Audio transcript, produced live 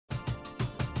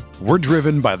We're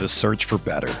driven by the search for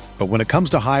better. But when it comes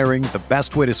to hiring, the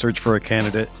best way to search for a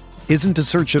candidate isn't to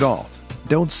search at all.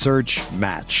 Don't search,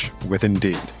 match with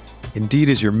Indeed. Indeed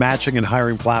is your matching and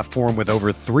hiring platform with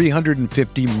over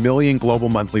 350 million global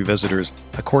monthly visitors,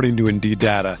 according to Indeed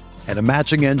data, and a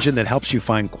matching engine that helps you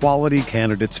find quality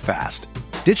candidates fast.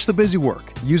 Ditch the busy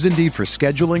work. Use Indeed for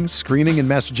scheduling, screening, and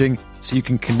messaging so you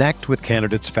can connect with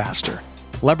candidates faster.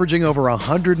 Leveraging over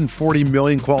 140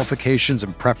 million qualifications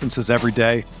and preferences every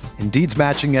day, Indeed's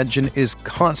matching engine is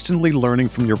constantly learning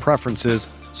from your preferences,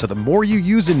 so the more you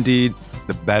use Indeed,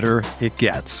 the better it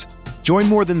gets. Join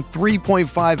more than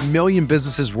 3.5 million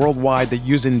businesses worldwide that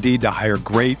use Indeed to hire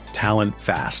great talent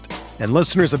fast. And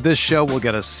listeners of this show will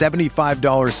get a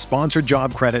 $75 sponsored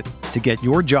job credit to get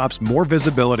your jobs more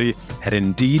visibility at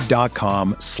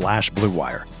Indeed.com/Blue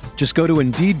Wire. Just go to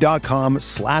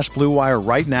Indeed.com/Blue Wire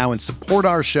right now and support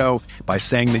our show by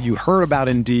saying that you heard about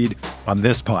Indeed on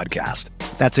this podcast.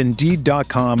 That's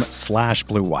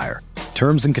Indeed.com/Blue Wire.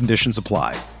 Terms and conditions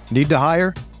apply. Need to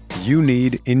hire? You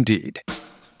need Indeed.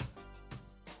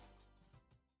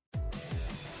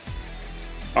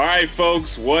 All right,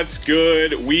 folks, what's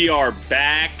good? We are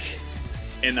back,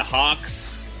 and the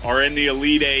Hawks are in the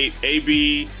Elite Eight.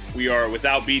 AB, we are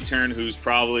without B-Turn, who's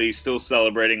probably still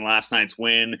celebrating last night's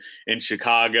win in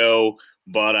Chicago.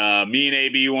 But me and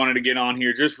AB wanted to get on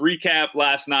here, just recap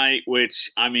last night,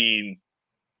 which, I mean,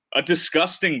 a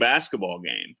disgusting basketball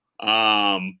game.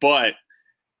 But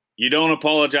you don't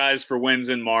apologize for wins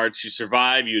in March. You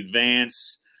survive, you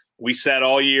advance. We said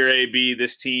all year, AB,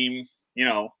 this team, you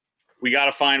know, we got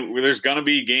to find – there's going to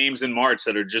be games in March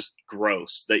that are just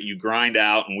gross, that you grind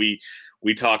out. And we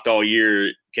talked all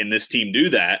year, can this team do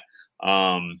that?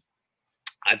 I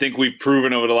think we've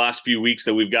proven over the last few weeks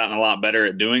that we've gotten a lot better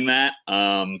at doing that.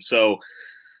 So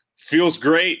feels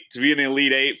great to be in the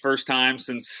Elite Eight, first time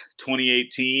since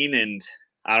 2018. And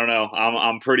I don't know,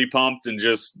 I'm pretty pumped and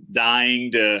just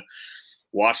dying to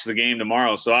watch the game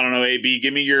tomorrow. So I don't know, AB,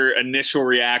 give me your initial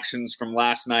reactions from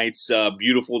last night's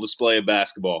beautiful display of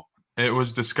basketball. It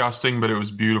was disgusting, but it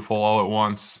was beautiful all at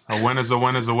once. A win is a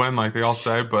win is a win, like they all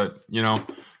say. But, you know,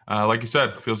 like you said,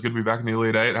 it feels good to be back in the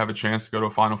Elite Eight, have a chance to go to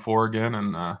a Final Four again,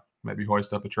 and maybe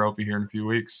hoist up a trophy here in a few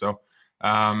weeks. So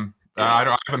I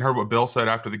haven't heard what Bill said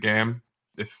after the game.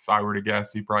 If I were to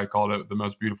guess, he probably called it the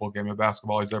most beautiful game of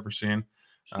basketball he's ever seen,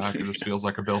 because this feels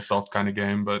like a Bill Self kind of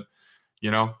game. But,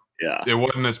 you know, it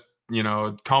wasn't as, you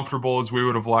know, comfortable as we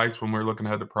would have liked when we were looking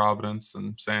ahead to Providence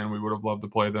and saying we would have loved to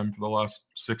play them for the last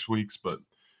 6 weeks. But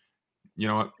you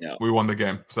know what? Yeah. We won the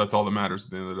game. So that's all that matters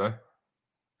at the end of the day.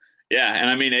 Yeah. And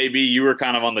I mean, AB, you were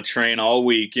kind of on the train all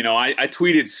week. You know, I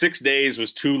tweeted 6 days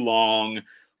was too long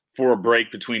for a break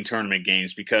between tournament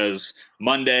games, because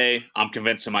Monday I'm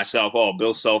convincing myself, oh,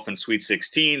 Bill Self in Sweet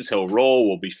 16s, he'll roll,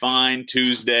 we'll be fine.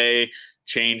 Tuesday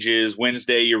changes.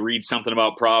 Wednesday, you read something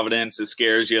about Providence, it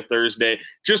scares you. Thursday,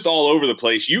 just all over the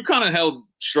place. You kind of held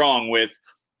strong with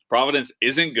Providence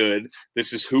isn't good.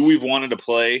 This is who we've wanted to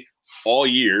play all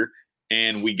year,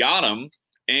 and we got them.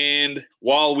 And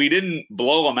while we didn't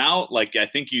blow them out like I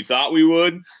think you thought we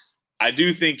would, I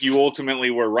do think you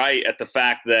ultimately were right at the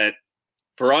fact that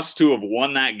for us to have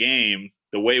won that game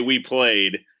the way we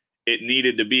played, it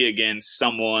needed to be against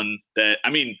someone that,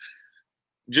 I mean,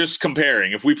 just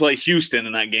comparing, if we play Houston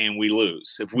in that game, we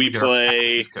lose. If we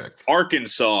play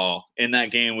Arkansas in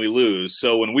that game, we lose.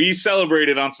 So when we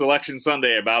celebrated on Selection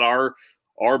Sunday about our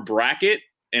bracket,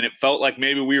 and it felt like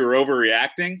maybe we were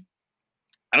overreacting,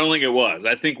 I don't think it was.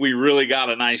 I think we really got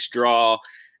a nice draw,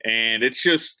 and it's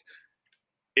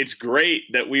great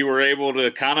that we were able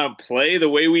to kind of play the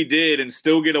way we did and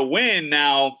still get a win.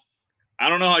 Now, I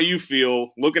don't know how you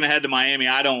feel looking ahead to Miami.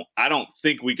 I don't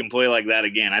think we can play like that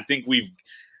again. I think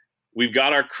we've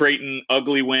got our Creighton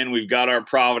ugly win. We've got our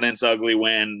Providence ugly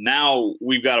win. Now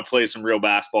we've got to play some real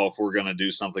basketball if we're going to do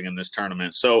something in this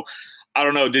tournament. So I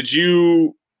don't know. Did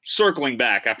you, circling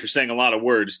back after saying a lot of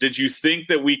words, did you think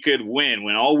that we could win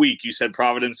when all week you said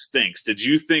Providence stinks? Did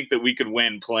you think that we could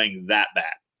win playing that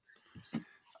bad?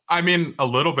 I mean, a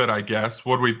little bit, I guess.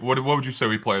 What would you say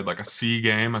we played? Like a C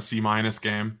game, a C-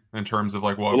 game in terms of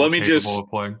like what we're capable of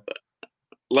playing?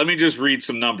 Let me just read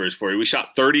some numbers for you. We shot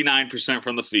 39%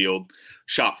 from the field,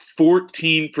 shot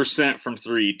 14% from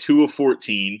three, 2 of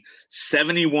 14,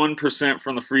 71%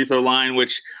 from the free throw line,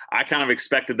 which I kind of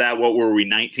expected that. What were we,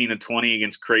 19 of 20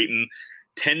 against Creighton?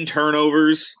 10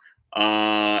 turnovers.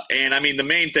 And I mean, the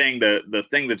main thing, the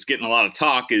thing that's getting a lot of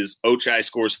talk is Ochai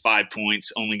scores 5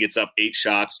 points, only gets up 8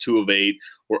 shots, 2 of 8.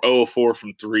 We're 0 of 4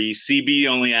 from three. CB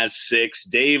only has 6.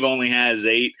 Dave only has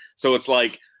 8. So it's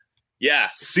like, yeah,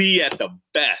 C at the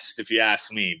best, if you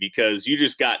ask me, because you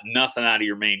just got nothing out of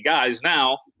your main guys.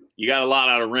 Now, You got a lot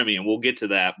out of Remy, and we'll get to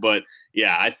that. But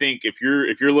yeah, I think if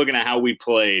you're looking at how we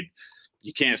played,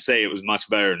 you can't say it was much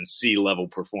better than C level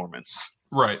performance.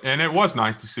 Right, and it was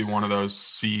nice to see one of those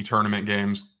C tournament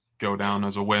games go down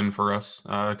as a win for us,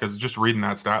 because just reading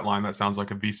that stat line, that sounds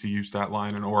like a VCU stat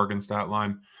line, an Oregon stat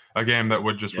line, a game that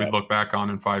would just we'd look back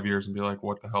on in 5 years and be like,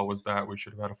 what the hell was that? We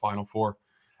should have had a Final Four.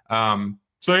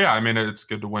 So yeah, I mean, it's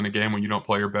good to win a game when you don't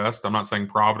play your best. I'm not saying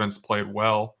Providence played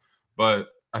well, but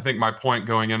I think my point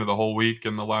going into the whole week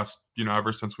and the last,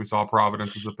 ever since we saw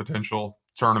Providence as a potential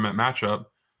tournament matchup,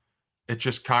 it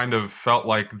just kind of felt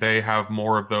like they have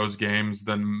more of those games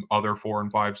than other 4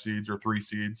 and 5 seeds or 3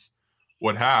 seeds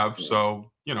would have.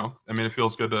 So, I mean, it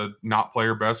feels good to not play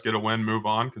your best, get a win, move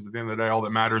on. Because at the end of the day, all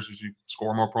that matters is you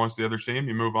score more points to the other team,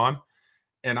 you move on.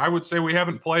 And I would say we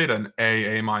haven't played an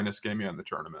A- game yet in the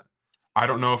tournament. I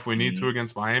don't know if we need to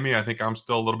against Miami. I think I'm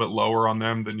still a little bit lower on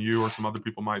them than you or some other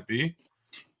people might be.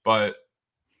 But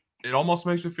it almost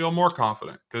makes me feel more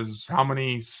confident, because how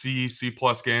many C+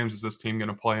 games is this team going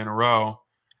to play in a row?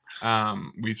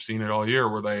 We've seen it all year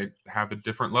where they have a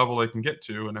different level they can get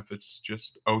to. And if it's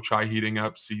just Ochai heating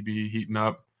up, CB heating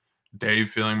up,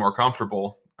 Dave feeling more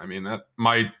comfortable, I mean, that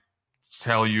might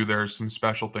tell you there's some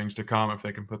special things to come if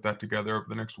they can put that together over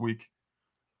the next week.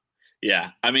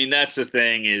 Yeah, I mean, that's the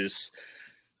thing, is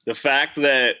the fact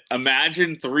that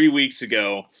imagine 3 weeks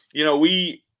ago,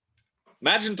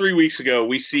 imagine 3 weeks ago,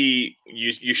 we see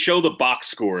you show the box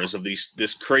scores of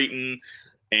this Creighton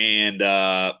and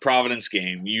Providence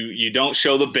game. You don't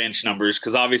show the bench numbers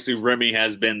because obviously Remy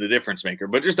has been the difference maker.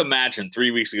 But just imagine 3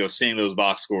 weeks ago seeing those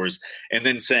box scores and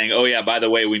then saying, oh, yeah, by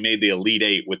the way, we made the Elite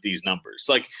Eight with these numbers.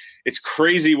 Like, it's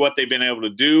crazy what they've been able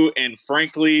to do. And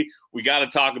frankly, we got to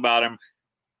talk about them.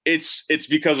 It's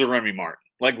because of Remy Martin.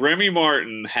 Like, Remy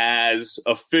Martin has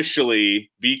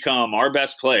officially become our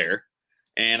best player.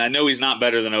 And I know he's not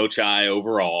better than Ochai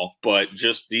overall, but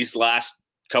just these last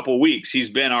couple weeks, he's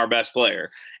been our best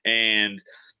player. And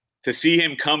to see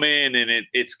him come in, and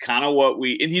it's kind of what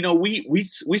we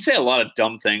say a lot of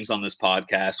dumb things on this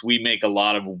podcast. We make a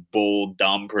lot of bold,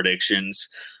 dumb predictions,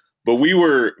 but we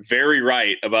were very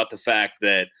right about the fact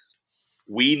that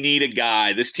we need a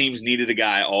guy. This team's needed a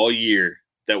guy all year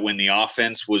that when the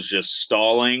offense was just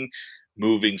stalling,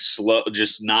 moving slow,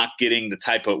 just not getting the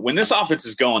type of – when this offense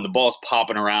is going, the ball's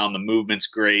popping around, the movement's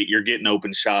great, you're getting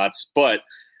open shots. But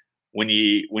when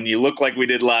you look like we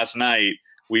did last night,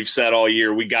 we've said all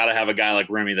year we got to have a guy like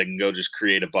Remy that can go just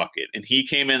create a bucket. And he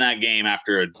came in that game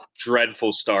after a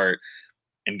dreadful start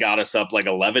and got us up like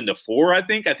 11-4, I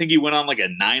think. I think he went on like a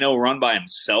 9-0 run by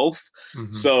himself.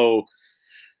 Mm-hmm. So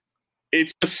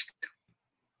it's just –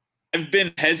 I've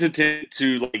been hesitant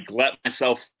to let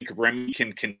myself think Remy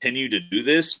can continue to do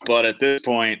this, but at this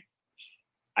point,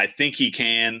 I think he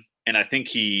can, and I think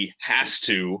he has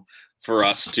to for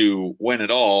us to win it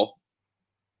all.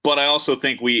 But I also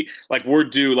think we're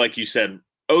due, like you said.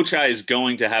 Ochai is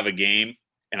going to have a game,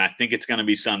 and I think it's going to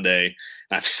be Sunday.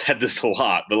 And I've said this a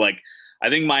lot, but I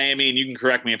think Miami, and you can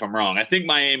correct me if I'm wrong, I think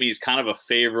Miami is kind of a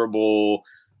favorable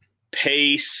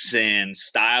pace and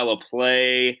style of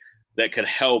play that could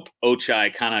help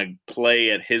Ochai kind of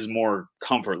play at his more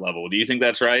comfort level. Do you think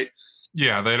that's right?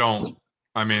 Yeah, they don't.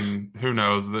 I mean, who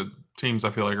knows? The teams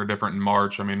I feel like are different in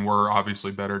March. I mean, we're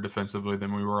obviously better defensively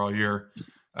than we were all year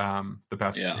the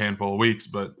past handful of weeks.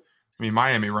 But, I mean,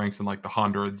 Miami ranks in the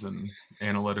hundreds in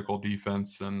analytical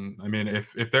defense. And, I mean,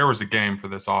 if there was a game for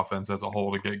this offense as a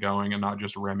whole to get going and not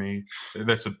just Remy,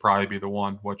 this would probably be the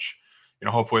one, which,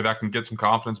 hopefully that can get some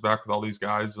confidence back with all these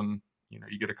guys. And,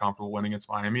 you get a comfortable win against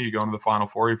Miami, you go into the Final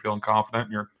Four, you're feeling confident,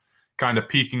 and you're kind of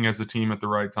peaking as a team at the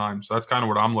right time. So that's kind of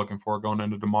what I'm looking for going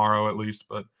into tomorrow at least.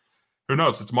 But who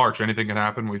knows? It's March. Anything can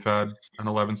happen. We've had an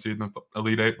 11 seed in the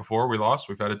Elite Eight before we lost.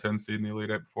 We've had a 10 seed in the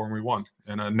Elite Eight before and we won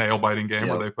in a nail-biting game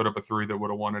where they put up a 3 that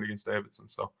would have won it against Davidson.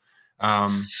 So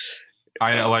Braden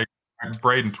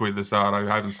tweeted this out. I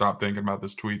haven't stopped thinking about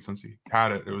this tweet since he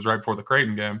had it. It was right before the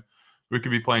Creighton game. We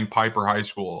could be playing Piper High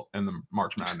School in the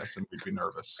March Madness and we'd be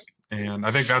nervous. And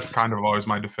I think that's kind of always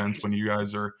my defense when you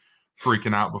guys are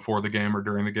freaking out before the game or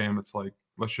during the game. It's like,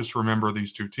 let's just remember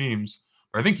these two teams.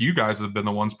 But I think you guys have been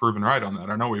the ones proven right on that.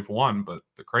 I know we've won, but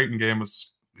the Creighton game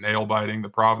was nail-biting. The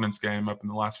Providence game up in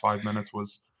the last 5 minutes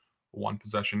was a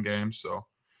one-possession game. So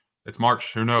it's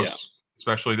March. Who knows?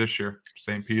 Especially this year.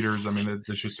 St. Peter's, I mean,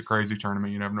 it's just a crazy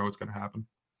tournament. You never know what's going to happen.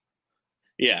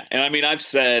 Yeah, and I mean, I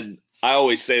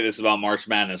always say this about March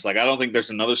Madness. I don't think there's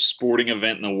another sporting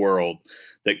event in the world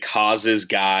that causes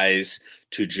guys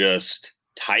to just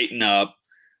tighten up,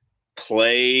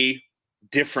 play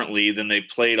differently than they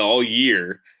played all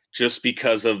year just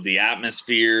because of the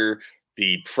atmosphere,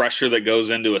 the pressure that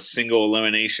goes into a single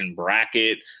elimination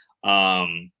bracket,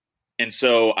 And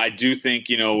so I do think,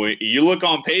 you look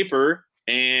on paper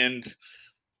and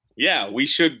yeah, we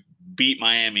should beat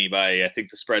Miami by, I think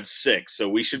the spread's 6. So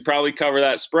we should probably cover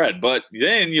that spread. But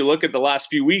then you look at the last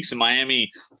few weeks and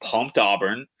Miami pumped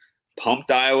Auburn,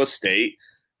 pumped Iowa State,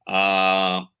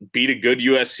 beat a good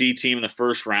USC team in the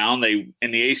first round. In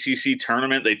the ACC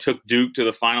tournament, they took Duke to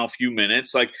the final few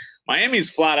minutes. Like, Miami's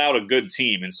flat out a good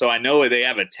team. And so I know they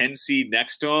have a 10 seed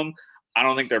next to them. I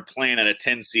don't think they're playing at a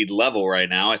 10 seed level right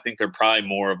now. I think they're probably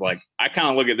more of like, I kind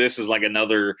of look at this as like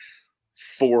another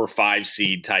 4 or 5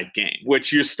 seed type game,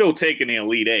 which you're still taking the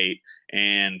Elite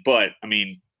 8. But I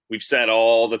mean, we've said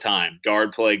all the time,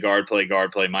 guard play, guard play,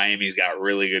 guard play. Miami's got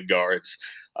really good guards.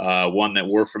 One that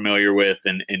we're familiar with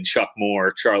and Chuck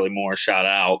Moore, Charlie Moore, shout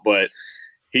out, but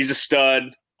he's a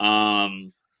stud.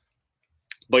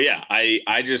 But yeah,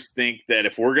 I just think that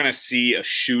if we're going to see a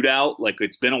shootout, like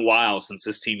it's been a while since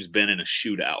this team's been in a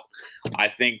shootout, I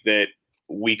think that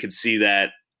we could see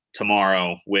that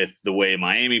tomorrow with the way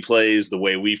Miami plays, the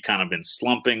way we've kind of been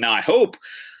slumping. Now, I hope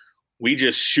we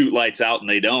just shoot lights out and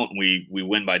they don't. We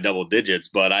win by double digits,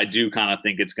 but I do kind of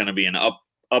think it's going to be an up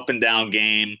and down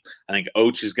game. I think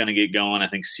Oach is going to get going. I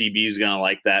think CB is going to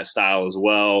like that style as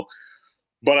well.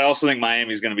 But I also think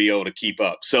Miami is going to be able to keep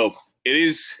up. So it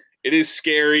is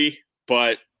scary,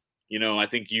 but I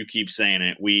think you keep saying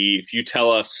it. If you tell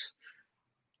us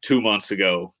 2 months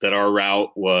ago that our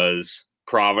route was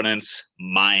Providence,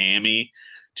 Miami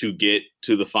to get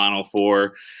to the Final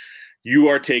Four, you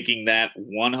are taking that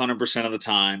 100% of the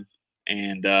time,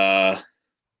 and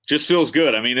just feels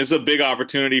good. I mean, it's a big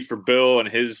opportunity for Bill and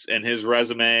his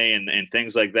resume and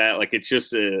things like that. Like, it's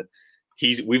just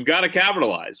we've got to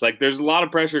capitalize. Like, there's a lot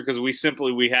of pressure because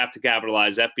we have to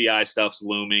capitalize. FBI stuff's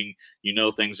looming.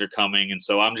 Things are coming. And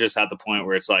so I'm just at the point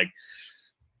where it's like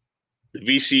the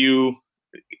VCU,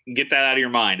 get that out of your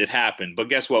mind. It happened. But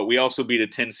guess what? We also beat a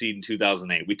 10 seed in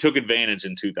 2008. We took advantage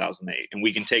in 2008, and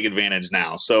we can take advantage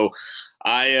now. So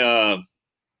I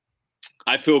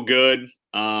feel good.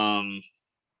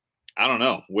 I don't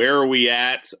know. Where are we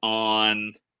at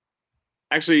on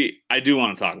 – actually, I do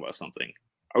want to talk about something.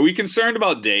 Are we concerned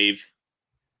about Dave?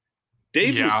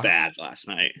 Dave was bad last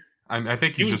night. I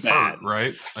think he's just hurt,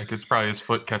 right? Like, it's probably his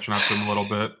foot catching up to him a little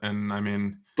bit. And, I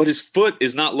mean – but his foot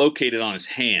is not located on his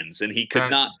hands, and he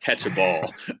could not catch a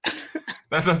ball.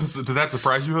 Does that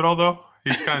surprise you at all, though?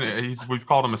 We've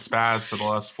called him a spaz for the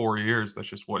last 4 years. That's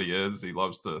just what he is. He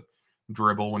loves to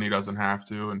dribble when he doesn't have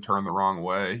to and turn the wrong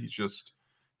way.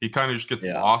 He kind of just gets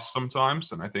lost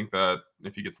sometimes. And I think that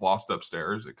if he gets lost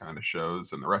upstairs, it kind of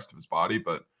shows in the rest of his body.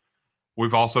 But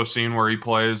we've also seen where he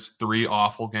plays 3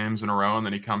 awful games in a row, and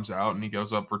then he comes out and he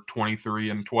goes up for 23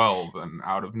 and 12 and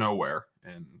out of nowhere.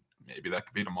 And maybe that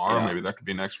could be tomorrow. Maybe that could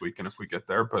be next weekend if we get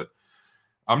there. But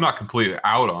I'm not completely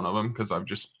out on him because I've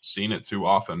just seen it too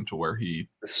often to where he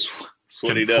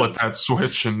can flip that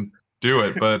switch and do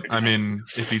it. But, I mean,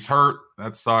 if he's hurt,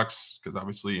 that sucks because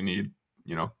obviously you need,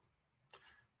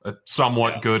 a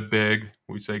somewhat good big.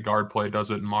 We say guard play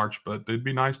does it in March, but it'd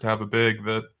be nice to have a big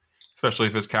that, especially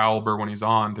if his caliber when he's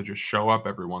on, to just show up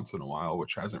every once in a while,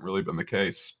 which hasn't really been the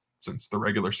case since the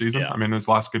regular season. I mean, his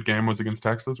last good game was against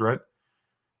Texas, right?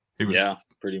 He was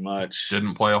pretty much.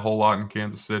 Didn't play a whole lot in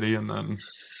Kansas City, and then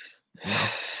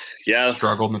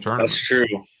struggled in the tournament. That's true.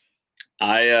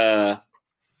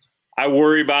 I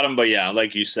worry about him, but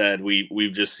like you said,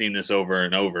 we've just seen this over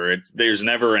and over. There's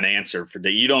never an answer for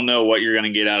Dave. You don't know what you're going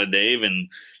to get out of Dave, and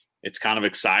it's kind of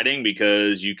exciting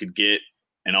because you could get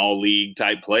an all-league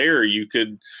type player, or you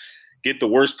could get the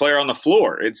worst player on the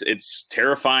floor. It's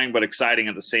terrifying but exciting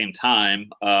at the same time.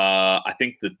 I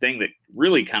think the thing that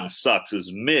really kind of sucks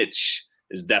is Mitch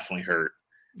is definitely hurt.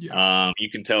 You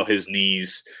can tell his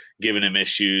knees giving him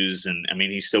issues, and I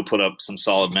mean, he still put up some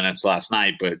solid minutes last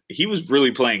night, but he was really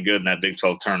playing good in that Big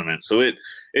 12 tournament. So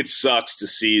it sucks to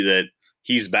see that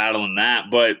he's battling that.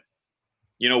 But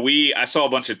I saw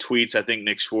a bunch of tweets. I think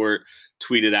Nick Schwartz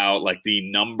tweeted out like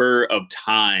the number of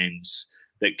times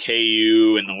that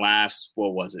KU in the last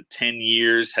 10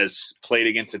 years has played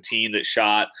against a team that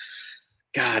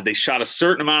they shot a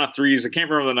certain amount of threes. I can't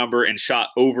remember the number, and shot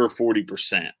over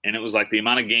 40%. And it was like the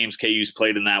amount of games KU's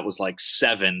played in that was like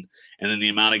 7. And then the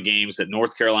amount of games that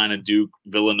North Carolina, Duke,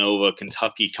 Villanova,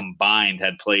 Kentucky combined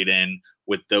had played in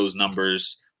with those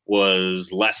numbers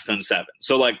was less than 7.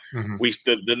 So like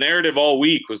the narrative all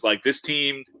week was like, this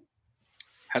team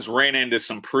has ran into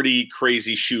some pretty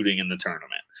crazy shooting in the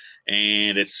tournament.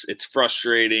 And it's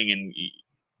frustrating. And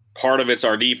part of it's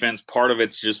our defense. Part of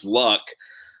it's just luck.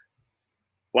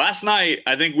 Last night,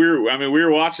 I think we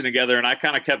were watching together, and I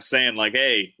kind of kept saying like,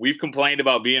 hey, we've complained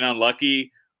about being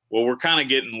unlucky. well, we're kind of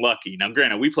getting lucky. Now,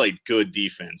 granted, we played good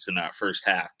defense in that first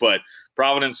half, but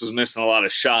Providence was missing a lot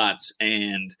of shots,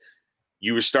 and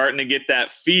you were starting to get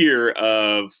that fear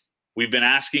of, we've been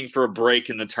asking for a break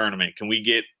in the tournament. Can we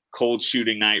get cold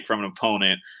shooting night from an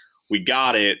opponent? We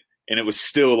got it, and it was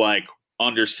still like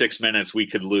under 6 minutes we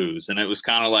could lose. And it was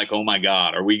kind of like, oh my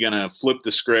God, are we going to flip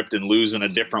the script and lose in a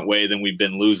different way than we've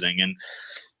been losing? And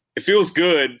it feels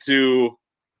good to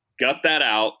gut that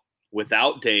out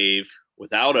without Dave,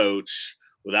 without Oach,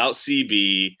 without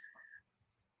CB,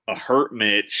 a hurt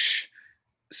Mitch.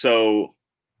 So,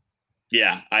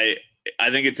 yeah, I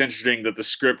think it's interesting that the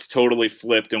script totally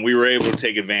flipped and we were able to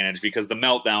take advantage, because the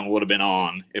meltdown would have been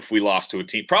on if we lost to a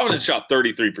team. Providence shot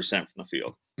 33% from the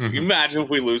field. Can you imagine if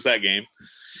we lose that game?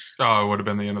 Oh, it would have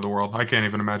been the end of the world. I can't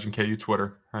even imagine KU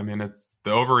Twitter. I mean, it's the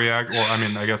overreact. Well, I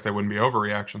mean, I guess they wouldn't be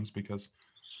overreactions because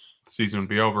the season would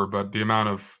be over, but the amount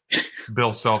of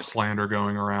Bill Self slander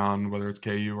going around, whether it's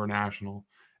KU or national,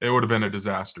 it would have been a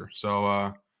disaster.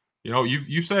 So,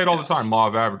 you say it all the time, law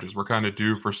of averages. We're kind of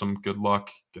due for some good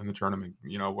luck in the tournament,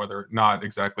 whether not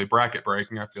exactly bracket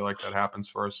breaking. I feel like that happens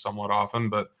for us somewhat often,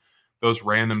 but those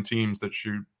random teams that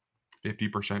shoot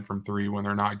 50% from three when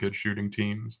they're not good shooting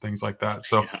teams, things like that.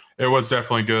 So It was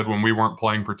definitely good when we weren't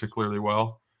playing particularly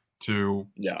well to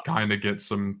kind of get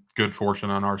some good fortune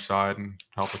on our side and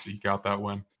help us eke out that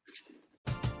win.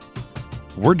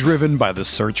 We're driven by the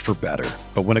search for better.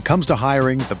 But when it comes to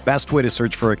hiring, the best way to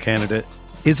search for a candidate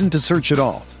isn't to search at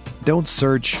all. Don't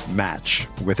search, match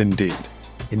with Indeed.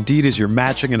 Indeed is your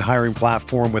matching and hiring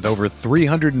platform with over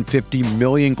 350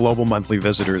 million global monthly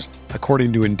visitors,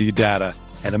 according to Indeed data,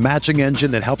 and a matching engine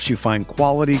that helps you find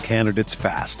quality candidates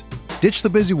fast. Ditch the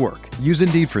busy work. Use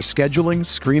Indeed for scheduling,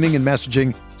 screening, and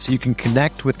messaging so you can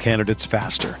connect with candidates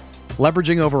faster.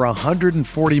 Leveraging over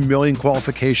 140 million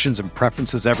qualifications and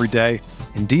preferences every day,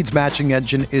 Indeed's matching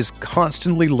engine is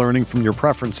constantly learning from your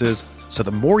preferences, so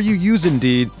the more you use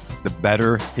Indeed, the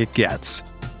better it gets.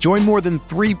 Join more than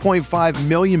 3.5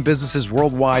 million businesses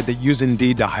worldwide that use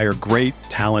Indeed to hire great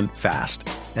talent fast.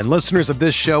 And listeners of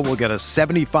this show will get a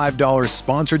 $75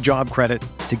 sponsored job credit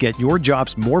to get your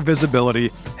jobs more visibility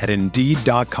at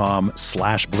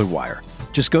Indeed.com/Blue Wire.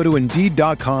 Just go to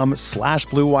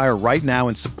Indeed.com/Blue Wire right now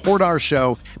and support our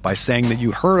show by saying that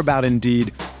you heard about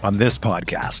Indeed on this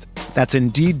podcast. That's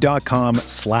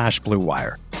Indeed.com/Blue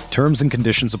Wire. Terms and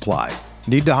conditions apply.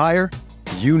 Need to hire?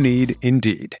 You need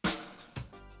Indeed.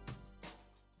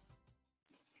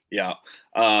 Yeah.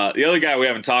 The other guy we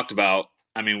haven't talked about,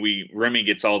 I mean, Remy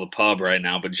gets all the pub right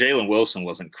now, but Jalen Wilson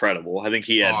was incredible. I think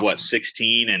he had, awesome.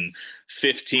 16 and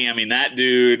 15. I mean, that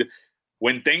dude,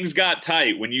 when things got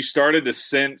tight, when you started to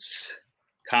sense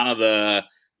kind of I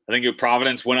think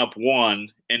Providence went up 1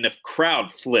 and the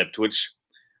crowd flipped, which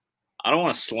I don't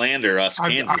want to slander us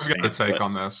Kansas fans. I've got a take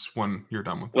on this when you're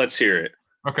done with it. Let's hear it.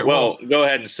 Okay. Well, go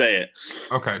ahead and say it.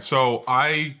 Okay. So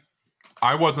I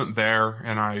wasn't there,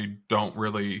 and I don't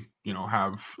really,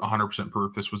 have 100%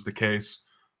 proof this was the case.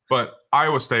 But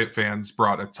Iowa State fans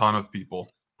brought a ton of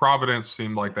people. Providence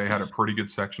seemed like they had a pretty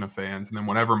good section of fans, and then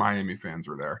whenever Miami fans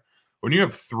were there, when you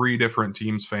have 3 different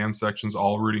teams' fan sections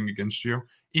all rooting against you,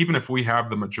 even if we have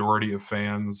the majority of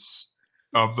fans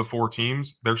of the 4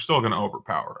 teams, they're still going to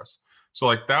overpower us.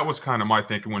 So, that was kind of my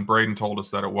thinking when Braden told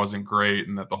us that it wasn't great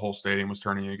and that the whole stadium was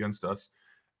turning against us.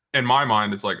 In my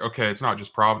mind, it's okay, it's not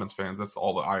just Providence fans. That's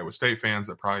all the Iowa State fans.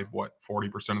 That probably,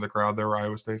 40% of the crowd there were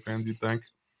Iowa State fans, you'd think?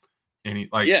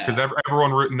 Because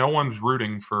everyone, no one's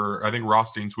rooting for, I think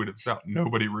Rothstein tweeted this out,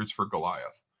 nobody roots for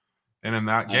Goliath. And in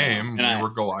that game, we were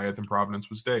Goliath and Providence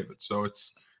was David. So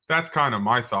that's kind of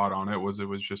my thought on it, was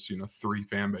just, 3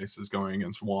 fan bases going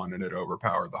against 1 and it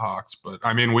overpowered the Hawks. But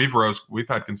I mean, we've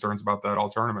had concerns about that all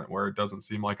tournament, where it doesn't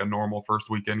seem like a normal first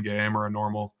weekend game or a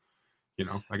normal,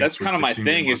 I guess that's kind of my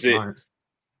thing.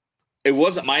 It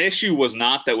wasn't, my issue was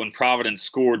not that when Providence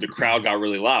scored, the crowd got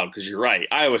really loud, because you're right.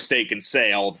 Iowa State can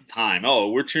say all the time,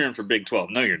 oh, we're cheering for Big 12.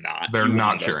 No, you're not. They're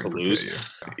not cheering for KU.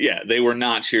 Yeah, they were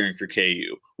not cheering for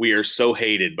KU. We are so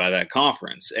hated by that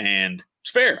conference. And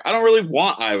it's fair. I don't really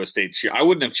want Iowa State to cheer. I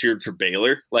wouldn't have cheered for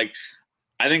Baylor. I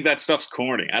think that stuff's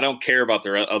corny. I don't care about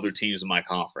their other teams in my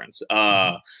conference.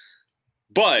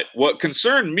 But what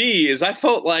concerned me is I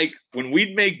felt like when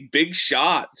we'd make big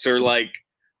shots or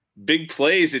big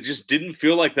plays, it just didn't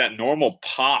feel like that normal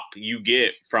pop you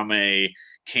get from a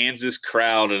Kansas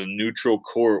crowd at a neutral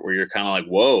court, where you're kind of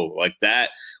whoa, that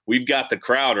we've got the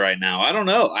crowd right now. I don't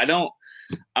know. I don't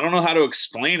know how to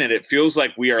explain it. It feels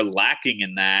like we are lacking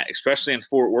in that, especially in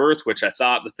Fort Worth, which I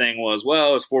thought the thing was,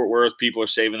 well, it's Fort Worth. People are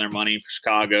saving their money for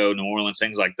Chicago, New Orleans,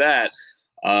 things like that.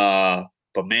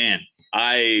 But man,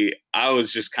 I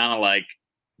was just kind of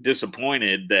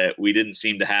disappointed that we didn't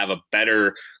seem to have a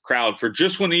better crowd for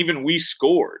just when even we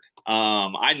scored.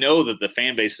 I know that the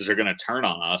fan bases are going to turn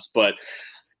on us, but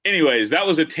anyways, that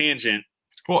was a tangent.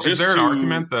 Well, is there an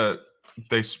argument that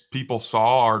people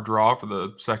saw our draw for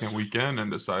the second weekend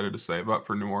and decided to save up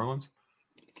for New Orleans?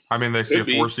 I mean, they see a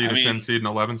 4 seed, a 10 seed, and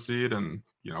 11 seed, and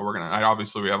we're gonna.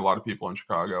 Obviously, we have a lot of people in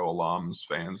Chicago, alums,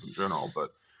 fans in general,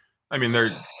 but I mean,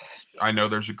 I know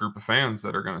there's a group of fans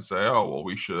that are going to say, "Oh, well,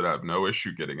 we should have no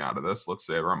issue getting out of this. Let's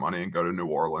save our money and go to New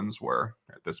Orleans, where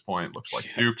at this point it looks like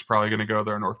Duke's probably going to go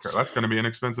there. North Carolina, that's going to be an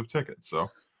expensive ticket. So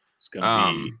it's going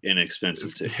to be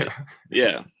inexpensive ticket.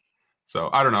 Yeah. So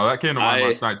I don't know. That came to mind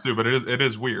last night too, but it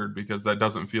is weird because that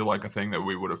doesn't feel like a thing that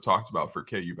we would have talked about for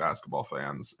KU basketball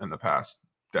fans in the past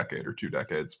decade or 2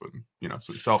 decades, but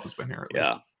since Self has been here at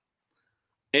least.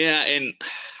 Yeah, and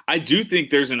I do think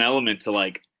there's an element to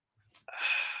like.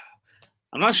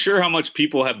 I'm not sure how much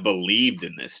people have believed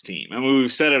in this team. I mean,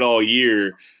 we've said it all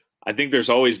year. I think there's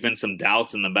always been some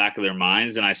doubts in the back of their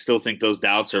minds, and I still think those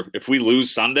doubts are. If we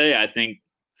lose Sunday, I think.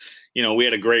 We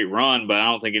had a great run, but I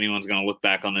don't think anyone's going to look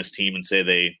back on this team and say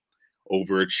they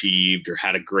overachieved or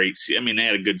had a great – I mean, they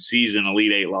had a good season.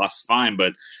 Elite Eight loss, fine,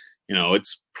 but,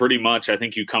 it's pretty much – I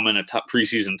think you come in a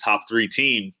preseason top 3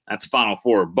 team, that's Final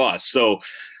Four or bust. So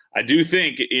I do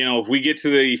think, if we get to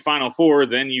the Final Four,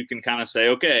 then you can kind of say,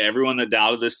 okay, everyone that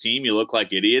doubted this team, you look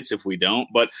like idiots if we don't.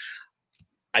 But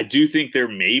I do think there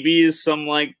maybe is some,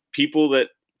 like, people that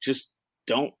just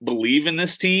don't believe in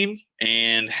this team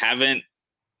and haven't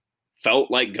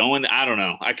felt like going. I don't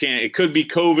know. It could be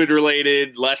COVID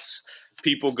related, less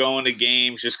people going to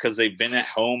games just because they've been at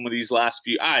home with these last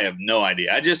few. I have no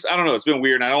idea. I don't know. It's been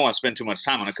weird. And I don't want to spend too much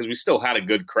time on it because we still had a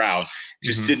good crowd. It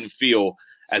just didn't feel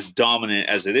as dominant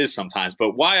as it is sometimes.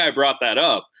 But why I brought that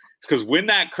up is because when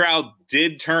that crowd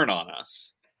did turn on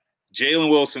us,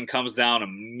 Jalen Wilson comes down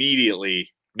immediately,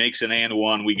 makes an and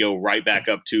one. We go right back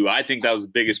up 2. I think that was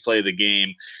the biggest play of the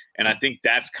game. And I think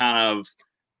that's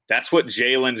what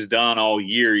Jalen's done all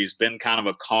year. He's been kind of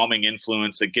a calming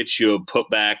influence that gets you a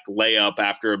putback layup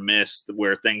after a miss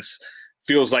where things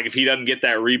feels like if he doesn't get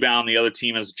that rebound, the other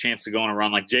team has a chance to go on a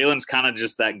run. Like Jalen's kind of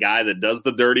just that guy that does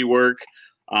the dirty work.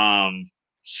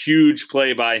 Huge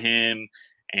play by him.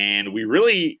 And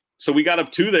so we got up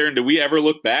 2 there. And did we ever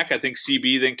look back? I think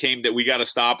CB then came that we got to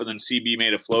stop. And then CB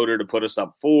made a floater to put us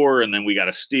up 4. And then we got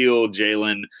a steal.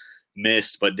 Jalen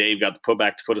missed, but Dave got the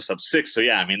putback to put us up 6. So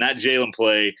yeah, I mean that Jalen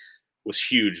play was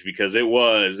huge because it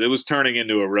was turning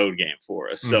into a road game for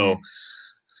us. So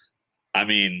I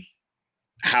mean,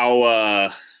 how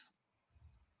I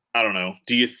don't know.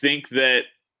 Do you think that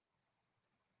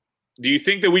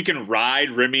we can ride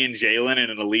Remy and Jalen in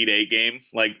an Elite Eight game?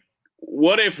 Like,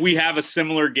 what if we have a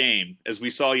similar game as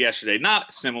we saw yesterday?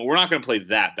 Not similar. We're not going to play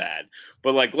that bad.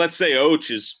 But, like, let's say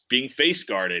Oach is being face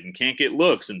guarded and can't get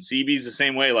looks, and CB's the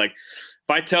same way. Like, if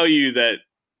I tell you that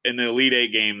in the Elite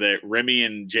Eight game that Remy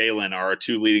and Jalen are our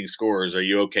 2 leading scorers, are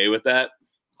you okay with that?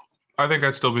 I think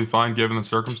I'd still be fine given the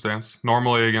circumstance.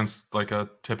 Normally against, like, a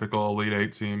typical Elite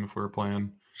Eight team, if we were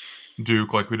playing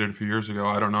Duke like we did a few years ago,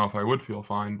 I don't know if I would feel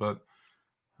fine. But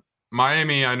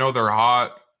Miami, I know they're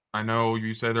hot. I know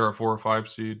you say they're a 4 or 5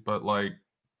 seed, but like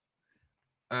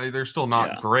they're still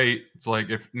not great. It's like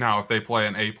if they play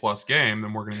an A+ game,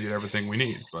 then we're going to get everything we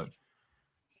need. But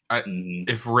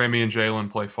if Remy and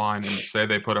Jalen play fine and say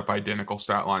they put up identical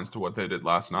stat lines to what they did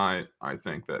last night, I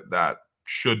think that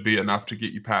should be enough to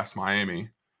get you past Miami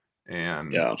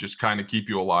and just kind of keep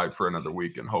you alive for another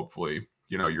week. And hopefully,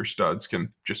 your studs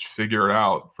can just figure it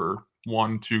out for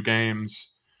 1-2 games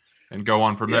and go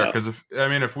on from there. Because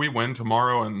if we win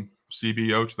tomorrow and CB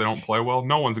Oach, they don't play well,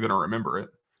 no one's going to remember it.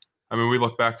 I mean, we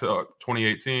look back to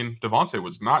 2018, Devontae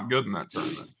was not good in that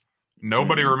tournament.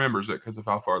 Nobody remembers it because of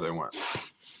how far they went.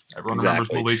 Everyone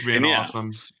remembers Malik being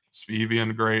awesome, Svi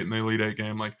being great in the Elite Eight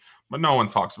game. But no one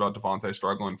talks about Devontae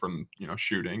struggling from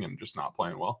shooting and just not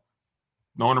playing well.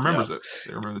 No one remembers it.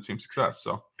 They remember the team's success.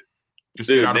 So just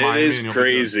get out of Miami. It is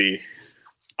crazy.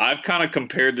 I've kind of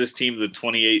compared this team to the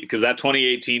 28 because that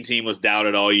 2018 team was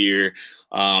doubted all year.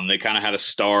 They kind of had a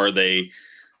star they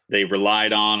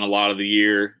relied on a lot of the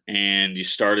year, and you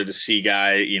started to see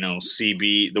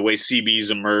CB, the way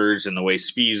CB's emerged and the way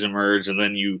Spies emerged, and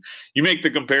then you make the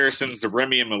comparisons to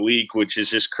Remy and Malik, which is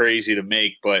just crazy to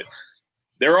make. But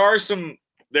there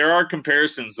are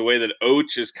comparisons the way that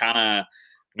Oach is kind of.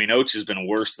 I mean, Oach has been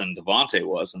worse than Devontae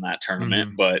was in that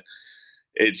tournament, but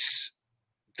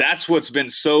that's what's been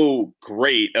so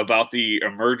great about the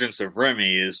emergence of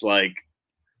Remy is like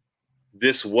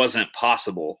this wasn't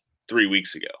possible 3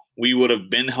 weeks ago. We would have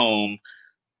been home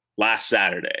last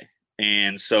Saturday.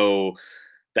 And so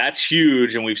that's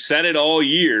huge. And we've said it all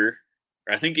year,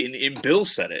 I think in Bill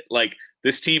said it, like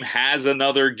this team has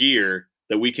another gear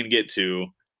that we can get to.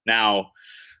 Now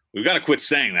we've got to quit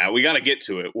saying that. We got to get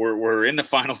to it. We're in the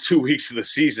final 2 weeks of the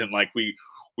season. Like we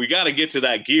got to get to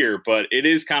that gear, but it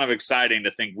is kind of exciting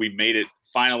to think we made it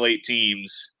final 8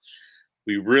 teams.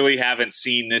 We really haven't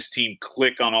seen this team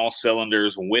click on all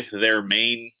cylinders with their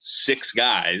main 6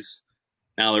 guys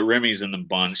now that Remy's in the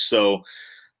bunch. So,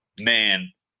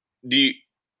 man,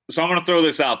 so I'm going to throw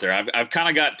this out there. I've kind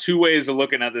of got 2 ways of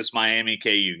looking at this Miami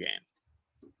KU game.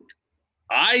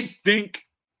 I think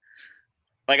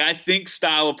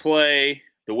style of play,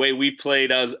 the way we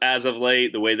played as of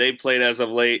late, the way they played as of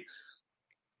late,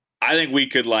 I think we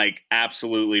could like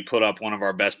absolutely put up one of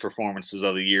our best performances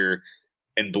of the year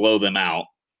and blow them out.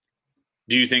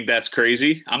 Do you think that's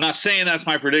crazy? I'm not saying that's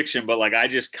my prediction, but like I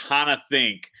just kind of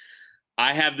think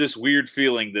I have this weird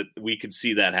feeling that we could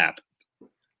see that happen.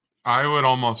 I would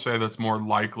almost say that's more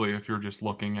likely if you're just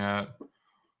looking at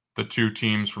the 2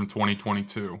 teams from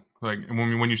 2022. Like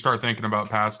when you start thinking about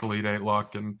past Elite 8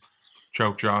 luck and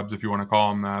choke jobs, if you want to call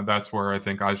them that, that's where I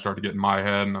think I start to get in my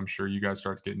head, and I'm sure you guys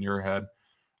start to get in your head.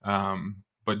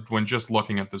 But when just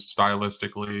looking at this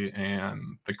stylistically and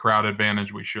the crowd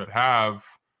advantage we should have,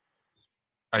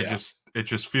 it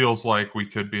just feels like we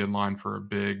could be in line for a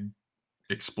big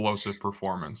explosive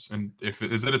performance. And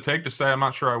is it a take to say I'm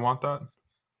not sure I want that?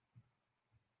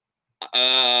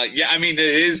 Yeah, I mean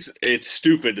it's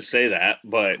stupid to say that,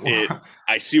 but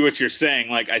I see what you're saying.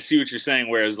 Like I see what you're saying.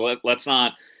 Whereas let's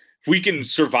not, if we can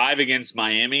survive against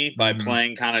Miami by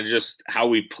playing kind of just how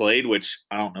we played, which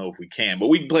I don't know if we can, but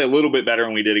we can play a little bit better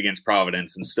than we did against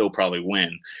Providence and still probably win.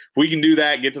 If we can do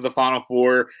that, get to the Final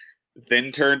Four,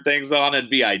 then turn things on, it'd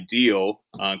be ideal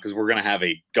because we're going to have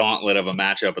a gauntlet of a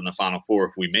matchup in the Final Four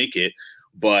if we make it.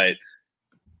 But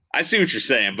I see what you're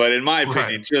saying. But in my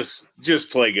opinion, just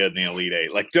play good in the Elite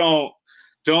 8. Like don't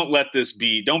let this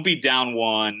be. Don't be down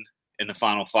 1 in the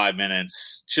final 5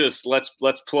 minutes. Just let's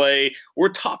play. We're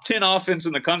top 10 offense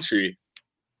in the country,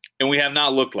 and we have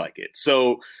not looked like it.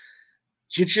 So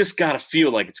you just got to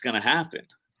feel like it's going to happen.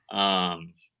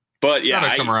 But it's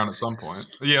got to come around at some point.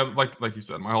 Yeah, like you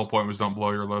said, my whole point was don't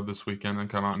blow your load this weekend and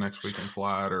come out next weekend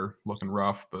flat or looking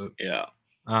rough. But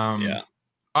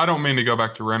I don't mean to go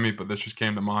back to Remy, but this just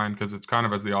came to mind because it's kind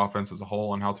of as the offense as a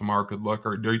whole and how tomorrow could look.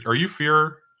 Are you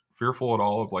fearful at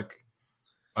all of like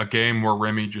a game where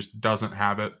Remy just doesn't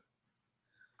have it?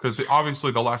 Because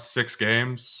obviously the last 6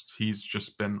 games, he's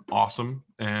just been awesome.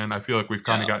 And I feel like we've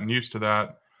kind of gotten used to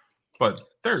that. But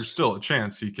there's still a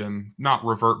chance he can not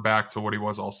revert back to what he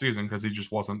was all season because he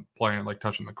just wasn't playing, like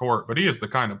touching the court. But he is the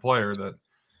kind of player that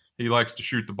he likes to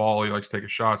shoot the ball. He likes to take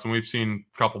his shots. And we've seen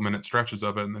a couple minute stretches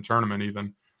of it in the tournament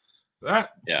even.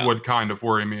 That would kind of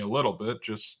worry me a little bit.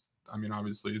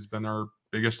 Obviously he's been our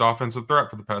biggest offensive threat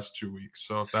for the past 2 weeks.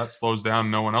 So if that slows down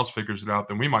and no one else figures it out,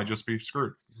 then we might just be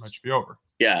screwed. It might just be over.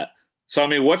 Yeah.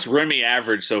 So, what's Remy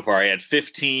average so far? He had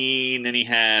 15,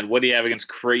 and what did he have against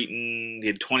Creighton? He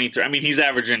had 23. He's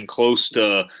averaging close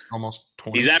to almost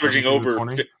 20. He's averaging over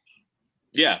 20.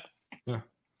 Yeah.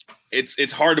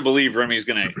 It's hard to believe Remy's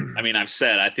going to – I've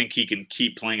said I think he can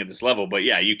keep playing at this level. But,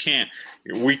 yeah,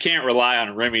 we can't rely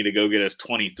on Remy to go get us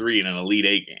 23 in an Elite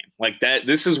 8 game. Like that,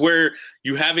 this is where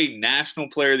you have a National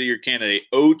Player of the Year candidate.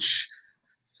 Och,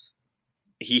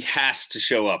 he has to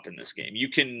show up in this game. You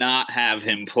cannot have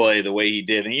him play the way he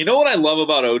did. And you know what I love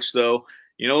about Och, though?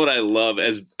 You know what I love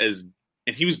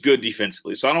and he was good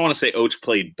defensively. So I don't want to say Och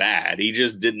played bad. He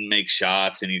just didn't make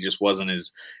shots, and he just wasn't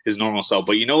his normal self.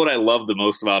 But you know what I love the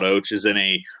most about Och is in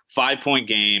a 5-point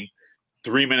game,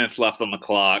 3 minutes left on the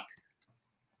clock,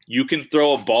 you can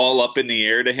throw a ball up in the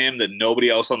air to him that nobody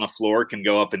else on the floor can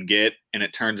go up and get, and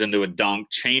it turns into a dunk,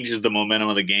 changes the momentum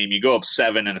of the game. You go up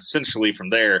 7, and essentially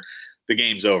from there, the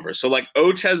game's over. So,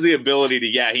 Och has the ability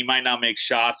to, he might not make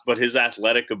shots, but his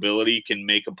athletic ability can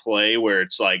make a play where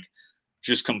it's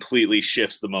just completely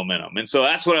shifts the momentum. And so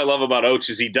that's what I love about Och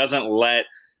is he doesn't let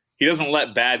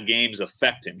bad games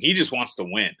affect him. He just wants to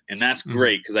win. And that's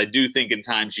great because I do think in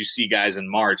times you see guys in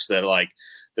March that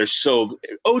they're so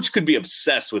 – Och could be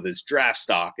obsessed with his draft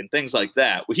stock and things like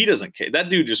that. Well, he doesn't care. That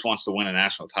dude just wants to win a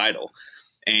national title.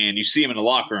 And you see him in the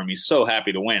locker room, he's so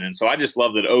happy to win. And so I just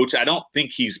love that Och – I don't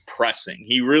think he's pressing.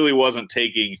 He really wasn't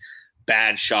taking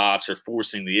bad shots or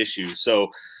forcing the issue.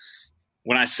 So –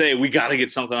 when I say we got to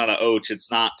get something out of Och, it's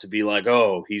not to be like,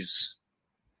 oh, he's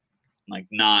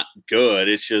not good.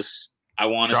 It's just I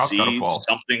want to see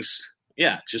something's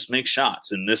just make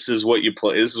shots. And this is what you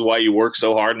play. This is why you work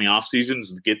so hard in the off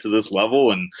seasons to get to this level.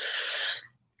 And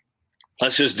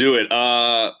let's just do it.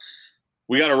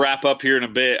 We got to wrap up here in a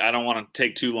bit. I don't want to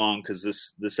take too long because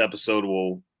this episode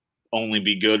will only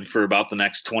be good for about the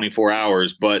next 24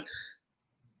 hours. But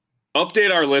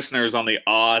update our listeners on the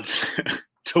odds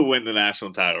to win the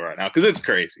national title right now, because it's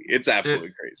crazy. It's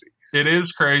absolutely crazy. It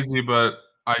is crazy, but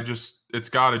it's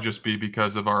got to just be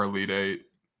because of our Elite Eight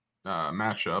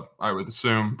matchup, I would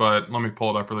assume. But let me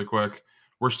pull it up really quick.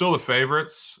 We're still the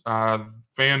favorites.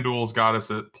 FanDuel's got us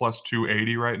at plus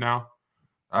 280 right now.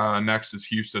 Next is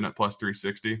Houston at plus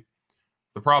 360.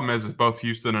 The problem is if both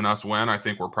Houston and us win, I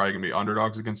think we're probably going to be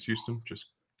underdogs against Houston, just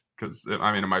because, it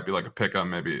might be like a pick-em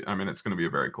maybe. It's going to be a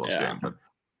very close game. But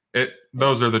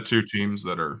those are the two teams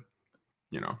that are,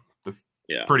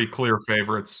 pretty clear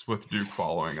favorites, with Duke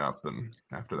following up. And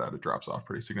after that, it drops off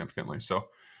pretty significantly. So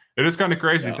it is kind of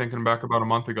crazy thinking back about a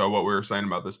month ago what we were saying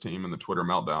about this team and the Twitter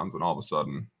meltdowns. And all of a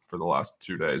sudden, for the last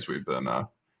 2 days, we've been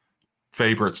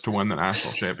favorites to win the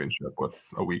national championship with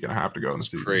a week and a half to go in the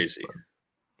season. Crazy. But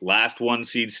last 1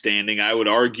 seed standing. I would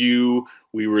argue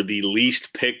we were the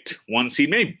least picked 1 seed.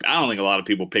 Maybe, I don't think a lot of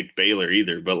people picked Baylor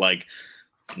either, but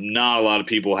not a lot of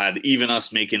people had even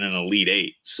us making an Elite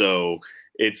Eight. So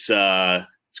it's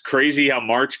crazy how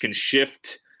March can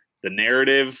shift the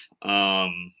narrative.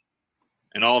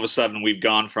 And all of a sudden we've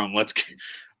gone from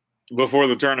before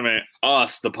the tournament,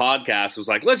 the podcast was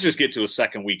like, let's just get to a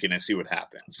second weekend and see what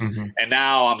happens. Mm-hmm. And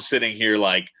now I'm sitting here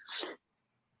like,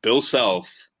 Bill Self,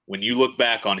 when you look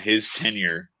back on his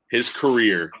tenure, his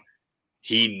career,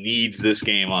 he needs this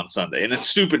game on Sunday. And it's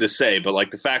stupid to say,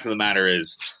 but the fact of the matter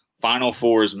is Final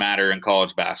Fours matter in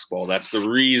college basketball. That's the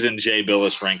reason Jay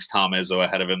Bilas ranks Tom Izzo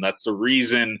ahead of him. That's the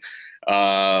reason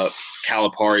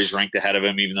Calipari's ranked ahead of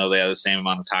him, even though they have the same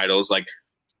amount of titles.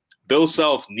 Bill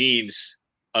Self needs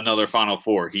another Final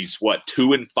Four. He's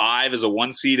 2-5 as a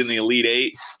 1 seed in the Elite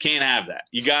Eight. Can't have that.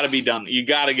 You got to be done. You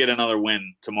got to get another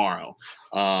win tomorrow.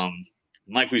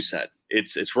 Like we said,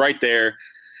 it's right there.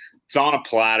 It's on a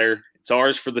platter. It's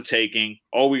ours for the taking.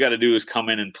 All we got to do is come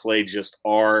in and play just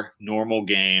our normal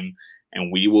game,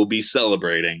 and we will be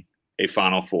celebrating a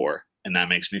Final Four, and that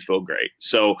makes me feel great.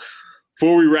 So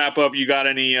before we wrap up, you got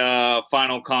any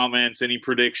final comments, any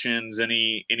predictions,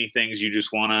 any things you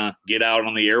just want to get out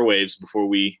on the airwaves before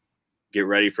we get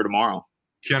ready for tomorrow?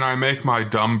 Can I make my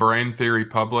dumb brain theory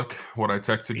public? What I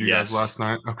texted you guys last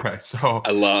night? Okay, so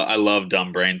I love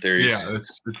dumb brain theories. Yeah,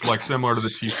 it's similar to the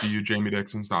TCU. Jamie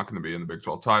Dixon's not going to be in the Big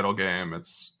 12 title game.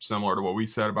 It's similar to what we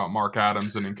said about Mark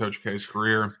Adams and in Coach K's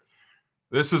career.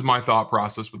 This is my thought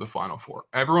process with the Final Four.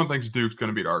 Everyone thinks Duke's going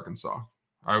to beat Arkansas.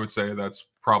 I would say that's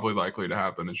probably likely to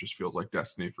happen. It just feels like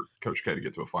destiny for Coach K to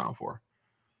get to a Final Four.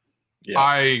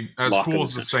 Yeah, as cool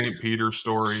as the St. Peter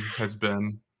story has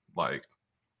been,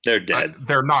 they're dead.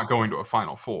 They're not going to a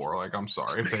Final Four. I'm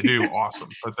sorry. If they do, awesome.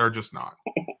 But they're just not.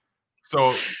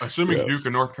 So, assuming Duke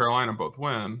and North Carolina both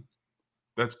win,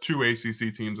 that's 2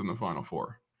 ACC teams in the Final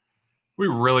Four. We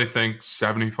really think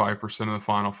 75% of the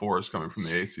Final Four is coming from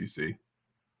the ACC.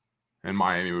 And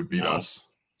Miami would beat us.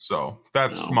 So,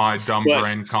 that's my dumb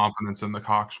brain confidence in the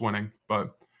Hawks winning.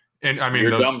 But, those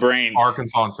dumb brain,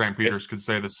 Arkansas and St. Peter's could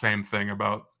say the same thing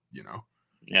about,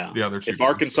 the other two. If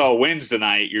Arkansas wins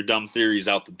tonight, your dumb theory's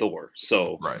out the door.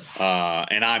 So, right.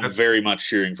 And I'm very much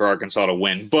cheering for Arkansas to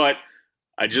win. But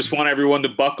I just want everyone to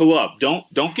buckle up.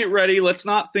 Don't get ready. Let's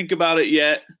not think about it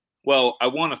yet. Well, I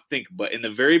want to think, but in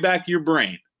the very back of your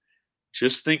brain,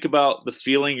 just think about the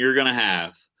feeling you're going to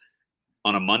have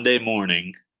on a Monday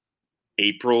morning,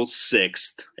 April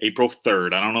 6th, April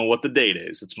 3rd. I don't know what the date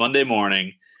is. It's Monday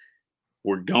morning.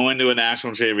 We're going to a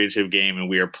national championship game, and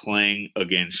we are playing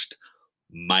against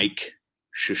Mike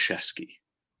Krzyzewski,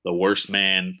 the worst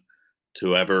man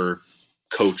to ever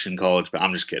coach in college.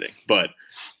 I'm just kidding. But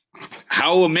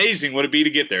how amazing would it be to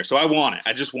get there? So I want it.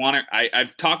 I just want it.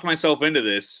 I've talked myself into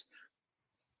this.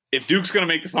 If Duke's going to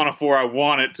make the Final Four, I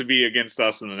want it to be against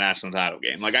us in the national title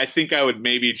game. I think I would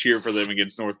maybe cheer for them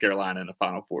against North Carolina in a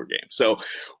Final Four game. So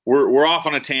we're off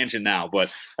on a tangent now, but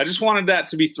I just wanted that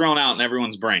to be thrown out in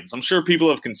everyone's brains. I'm sure people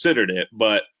have considered it,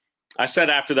 but I said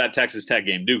after that Texas Tech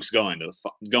game, Duke's going to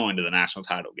the national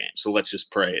title game. So let's just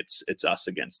pray it's us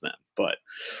against them. But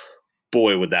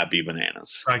boy, would that be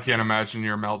bananas. I can't imagine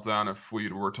your meltdown if we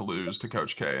were to lose to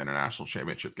Coach K in a national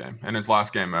championship game, in his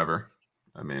last game ever.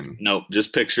 Nope.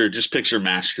 Just picture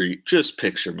Mass Street. Just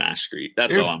picture Mass Street.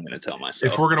 That's all I'm going to tell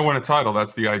myself. If we're going to win a title,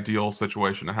 that's the ideal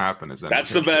situation to happen. That's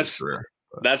the best.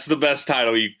 That's the best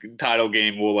title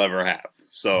game we'll ever have.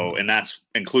 So, and that's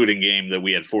including game that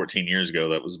we had 14 years ago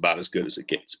that was about as good as it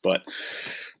gets. But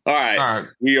all right.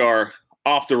 We are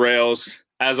off the rails.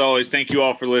 As always, thank you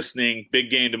all for listening.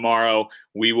 Big game tomorrow.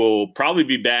 We will probably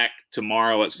be back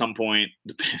tomorrow at some point,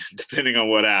 depending on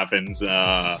what happens.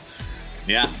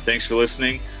 Thanks for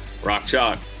listening. Rock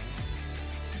Chalk.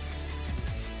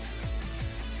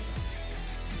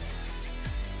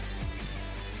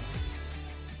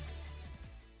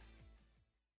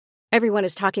 Everyone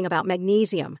is talking about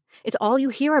magnesium. It's all you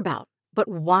hear about. But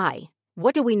why?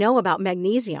 What do we know about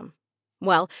magnesium?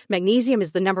 Well, magnesium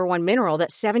is the number one mineral that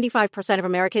 75% of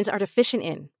Americans are deficient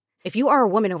in. If you are a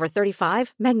woman over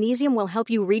 35, magnesium will help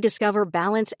you rediscover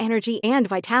balance, energy, and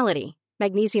vitality.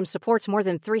 Magnesium supports more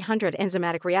than 300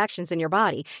 enzymatic reactions in your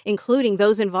body, including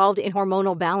those involved in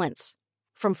hormonal balance.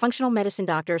 From functional medicine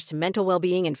doctors to mental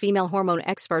well-being and female hormone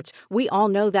experts, we all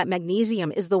know that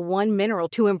magnesium is the one mineral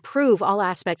to improve all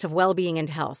aspects of well-being and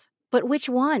health. But which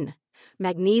one?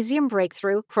 Magnesium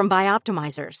Breakthrough from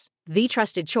Bioptimizers, the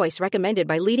trusted choice recommended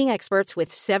by leading experts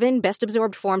with 7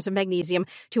 best-absorbed forms of magnesium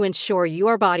to ensure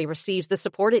your body receives the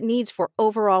support it needs for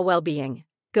overall well-being.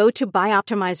 Go to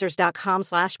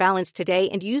bioptimizers.com/balance today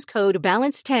and use code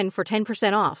BALANCE10 for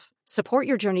 10% off. Support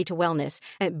your journey to wellness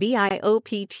at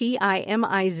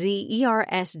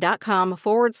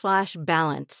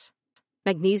bioptimizers.com/balance.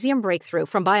 Magnesium Breakthrough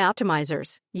from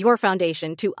Bioptimizers, your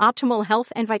foundation to optimal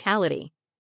health and vitality.